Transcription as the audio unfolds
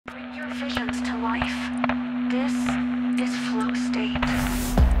visions to life. This is flow state.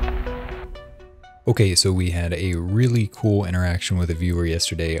 Okay, so we had a really cool interaction with a viewer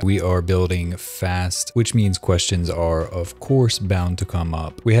yesterday. We are building fast, which means questions are of course bound to come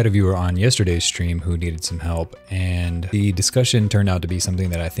up. We had a viewer on yesterday's stream who needed some help, and the discussion turned out to be something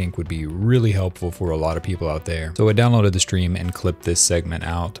that I think would be really helpful for a lot of people out there. So I downloaded the stream and clipped this segment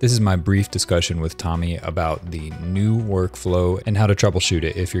out. This is my brief discussion with Tommy about the new workflow and how to troubleshoot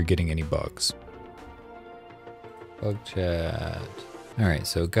it if you're getting any bugs. Bug chat. All right,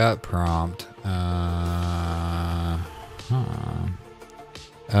 so got prompt. Can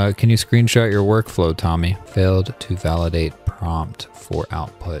you screenshot your workflow, Tommy? Failed to validate prompt for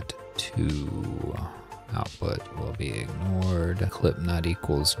output to output will be ignored. Clip not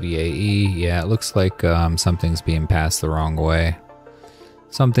equals VAE. Yeah, it looks like something's being passed the wrong way.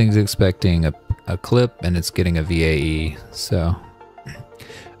 Something's expecting a clip and it's getting a VAE. So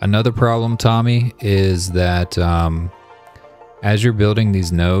another problem, Tommy, is that as you're building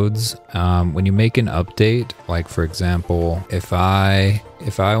these nodes, when you make an update, like for example, if I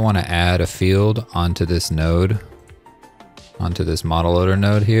want to add a field onto this node, onto this model loader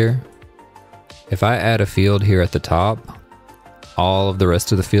node here, if I add a field here at the top, all of the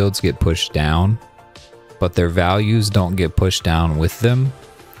rest of the fields get pushed down, but their values don't get pushed down with them.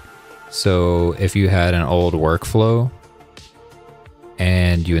 So if you had an old workflow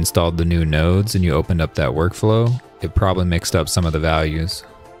and you installed the new nodes and you opened up that workflow, it probably mixed up some of the values.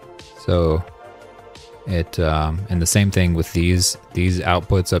 So it and the same thing with these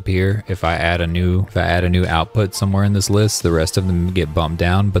outputs up here. If I add a new output somewhere in this list, the rest of them get bumped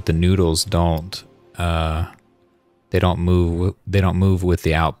down, but the noodles don't move with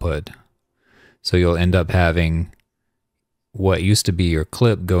the output. So you'll end up having what used to be your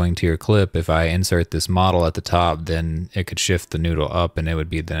clip going to your clip. If I insert this model at the top, then it could shift the noodle up and it would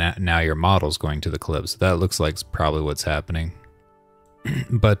be now your model's going to the clip. So that looks like probably what's happening.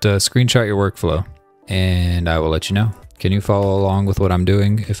 But screenshot your workflow and I will let you know. Can you follow along with what I'm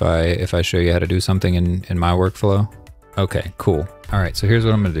doing if I show you how to do something in my workflow? Okay, cool. All right, so here's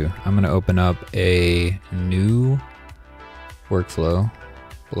what I'm gonna do. I'm gonna open up a new workflow,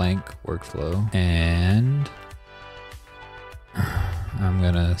 blank workflow, and I'm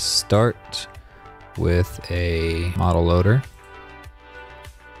gonna start with a model loader,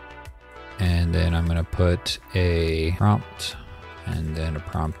 and then I'm gonna put a prompt and then a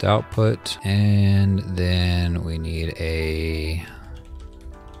prompt output, and then we need a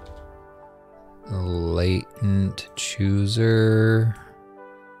latent chooser,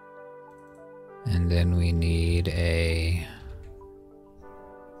 and then we need a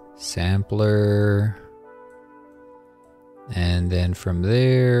sampler. And then from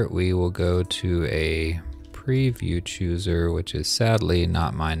there, we will go to a preview chooser, which is sadly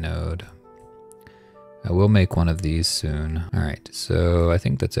not my node. I will make one of these soon. All right, so I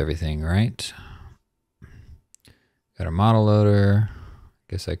think that's everything, right? Got a model loader.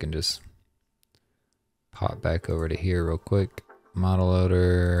 Guess I can just pop back over to here real quick. Model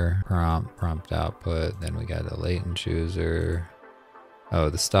loader, prompt output. Then we got a latent chooser. Oh,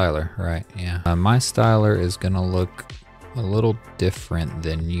 the styler, right? Yeah. My styler is gonna look a little different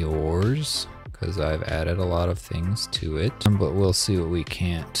than yours because I've added a lot of things to it, but we'll see what we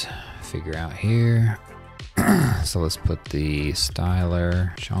can't figure out here. So let's put the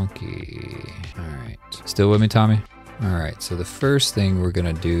styler chunky. All right, still with me, Tommy? All right, so the first thing we're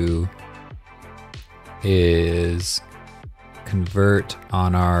gonna do is convert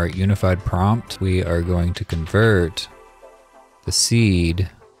on our unified prompt. We are going to convert the seed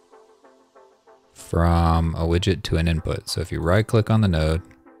from a widget to an input. So if you right click on the node,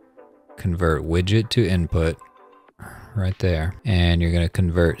 convert widget to input right there, and you're going to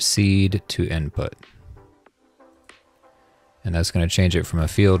convert seed to input. And that's going to change it from a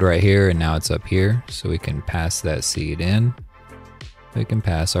field right here, and now it's up here. So we can pass that seed in. We can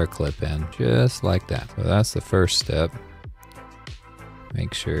pass our clip in just like that. So that's the first step.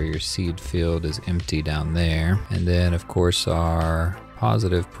 Make sure your seed field is empty down there. And then of course our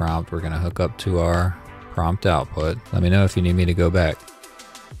positive prompt, we're gonna hook up to our prompt output. Let me know if you need me to go back.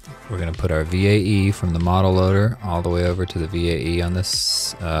 We're gonna put our VAE from the model loader all the way over to the VAE on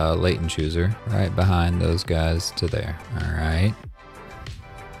this latent chooser, right behind those guys to there. All right.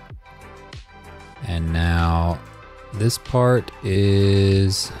 And now this part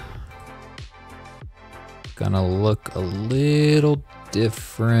is gonna look a little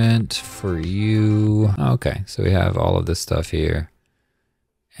different for you. Okay, so we have all of this stuff here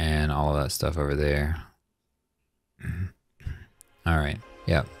and all of that stuff over there. All right,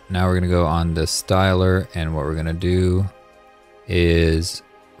 yeah, now we're gonna go on the styler, and what we're gonna do is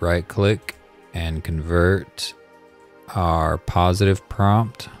right click and convert our positive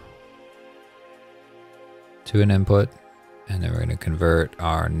prompt to an input. And then we're going to convert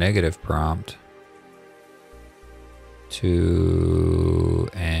our negative prompt to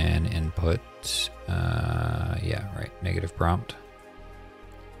an input. Yeah, right, negative prompt.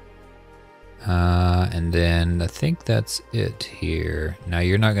 And then I think that's it here. Now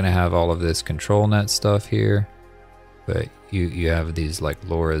you're not going to have all of this controlnet stuff here, but you have these like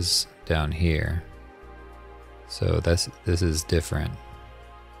LoRa's down here. So this is different,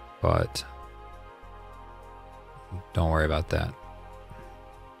 but don't worry about that.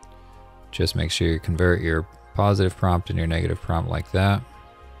 Just make sure you convert your positive prompt and your negative prompt like that.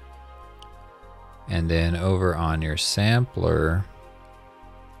 And then over on your sampler,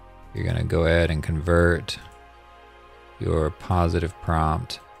 you're going to go ahead and convert your positive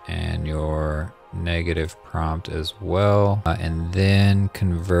prompt and your negative prompt as well. And then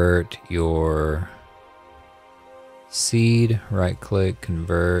convert your seed, right click,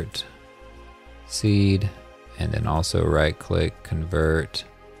 convert seed, and then also right click, convert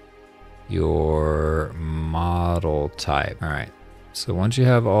your model type. All right. So once you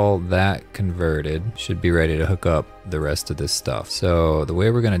have all that converted, you should be ready to hook up the rest of this stuff. So the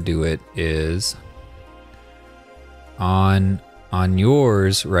way we're going to do it is on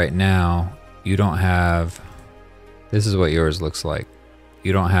yours right now, you don't have, this is what yours looks like.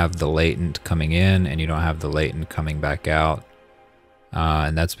 You don't have the latent coming in and you don't have the latent coming back out.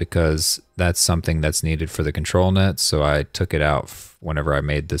 And that's because that's something that's needed for the controlnet. So I took it out whenever I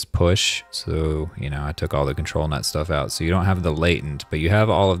made this push. So, you know, I took all the controlnet stuff out. So you don't have the latent, but you have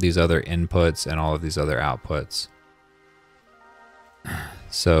all of these other inputs and all of these other outputs.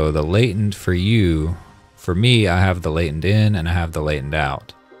 So the latent for you, for me, I have the latent in and I have the latent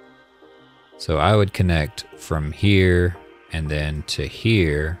out. So I would connect from here and then to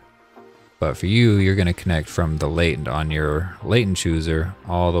here. But for you, you're going to connect from the latent on your latent chooser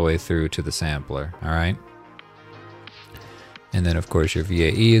all the way through to the sampler. All right. And then of course your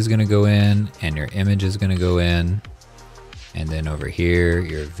VAE is going to go in and your image is going to go in. And then over here,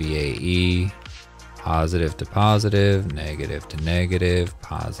 your VAE, positive to positive, negative to negative,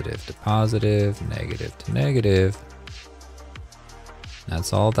 positive to positive, negative to negative.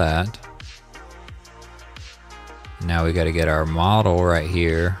 That's all that. Now we got to get our model right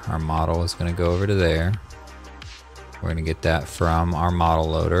here. Our model is going to go over to there. We're going to get that from our model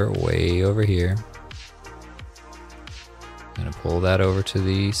loader way over here. I'm going to pull that over to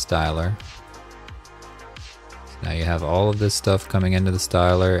the styler. So now you have all of this stuff coming into the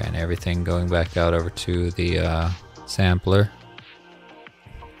styler and everything going back out over to the sampler.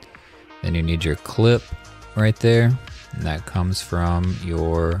 Then you need your clip right there, and that comes from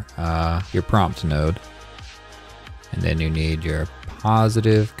your prompt node. And then you need your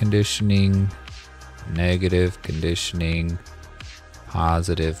positive conditioning, negative conditioning,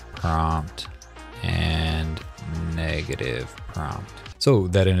 positive prompt, and negative prompt. So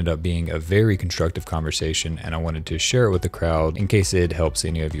that ended up being a very constructive conversation, and I wanted to share it with the crowd in case it helps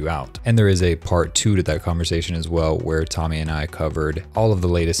any of you out. And there is a part 2 to that conversation as well, where Tommy and I covered all of the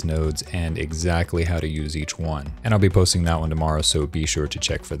latest nodes and exactly how to use each one. And I'll be posting that one tomorrow, so be sure to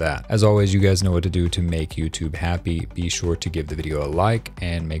check for that. As always, you guys know what to do to make YouTube happy. Be sure to give the video a like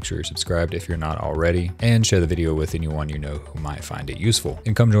and make sure you're subscribed if you're not already, and share the video with anyone you know who might find it useful.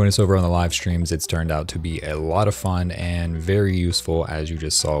 And come join us over on the live streams. It's turned out to be a lot of fun and very useful, as you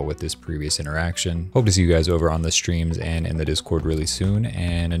just saw with this previous interaction. Hope to see you guys over on the streams and in the Discord really soon.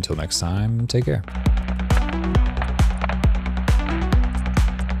 And until next time, take care.